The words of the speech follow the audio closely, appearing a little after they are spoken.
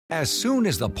As soon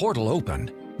as the portal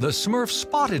opened, the Smurfs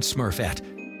spotted Smurfette,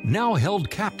 now held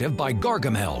captive by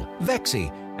Gargamel, Vexy,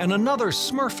 and another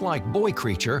Smurf-like boy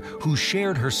creature who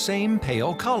shared her same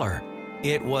pale color.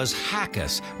 It was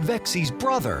Hackus, Vexy's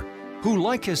brother, who,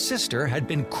 like his sister, had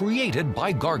been created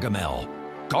by Gargamel.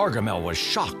 Gargamel was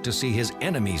shocked to see his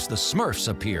enemies, the Smurfs,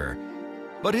 appear.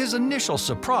 But his initial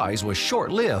surprise was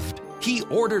short-lived. He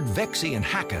ordered Vexy and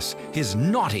Hackus, his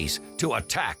Naughties, to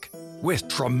attack. With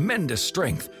tremendous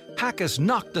strength, Hackus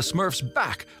knocked the Smurfs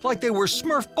back like they were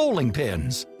Smurf bowling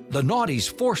pins. The Naughties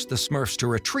forced the Smurfs to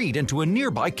retreat into a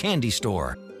nearby candy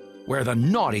store, where the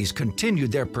Naughties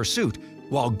continued their pursuit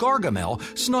while Gargamel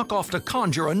snuck off to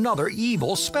conjure another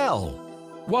evil spell.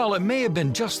 While it may have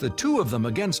been just the two of them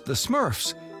against the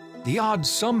Smurfs, the odds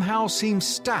somehow seem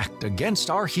stacked against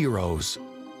our heroes.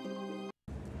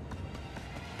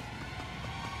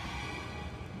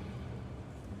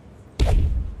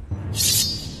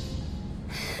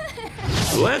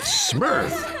 Let's Smurf!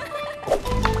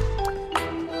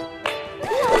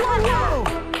 Whoa!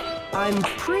 I'm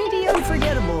pretty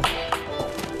unforgettable.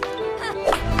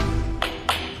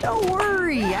 Don't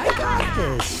worry, I got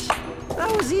this.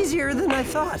 That was easier than I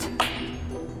thought.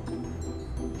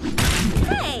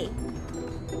 Hey!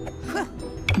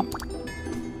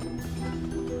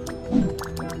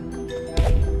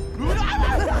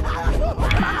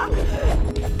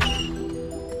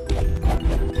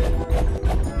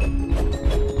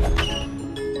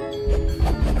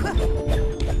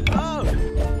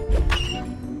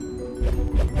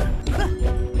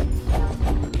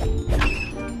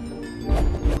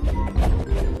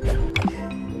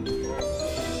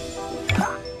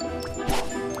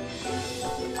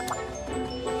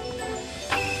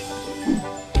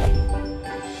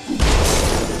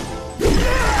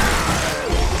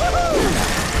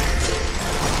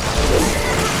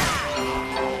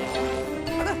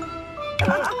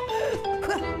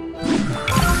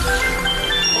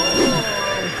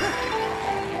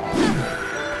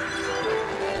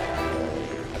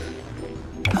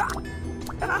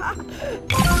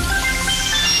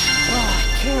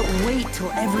 Can't wait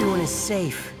till everyone is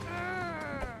safe.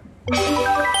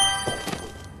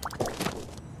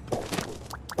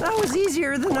 That was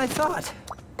easier than I thought.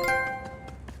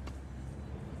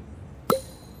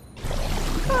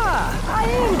 I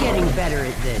am getting better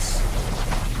at this.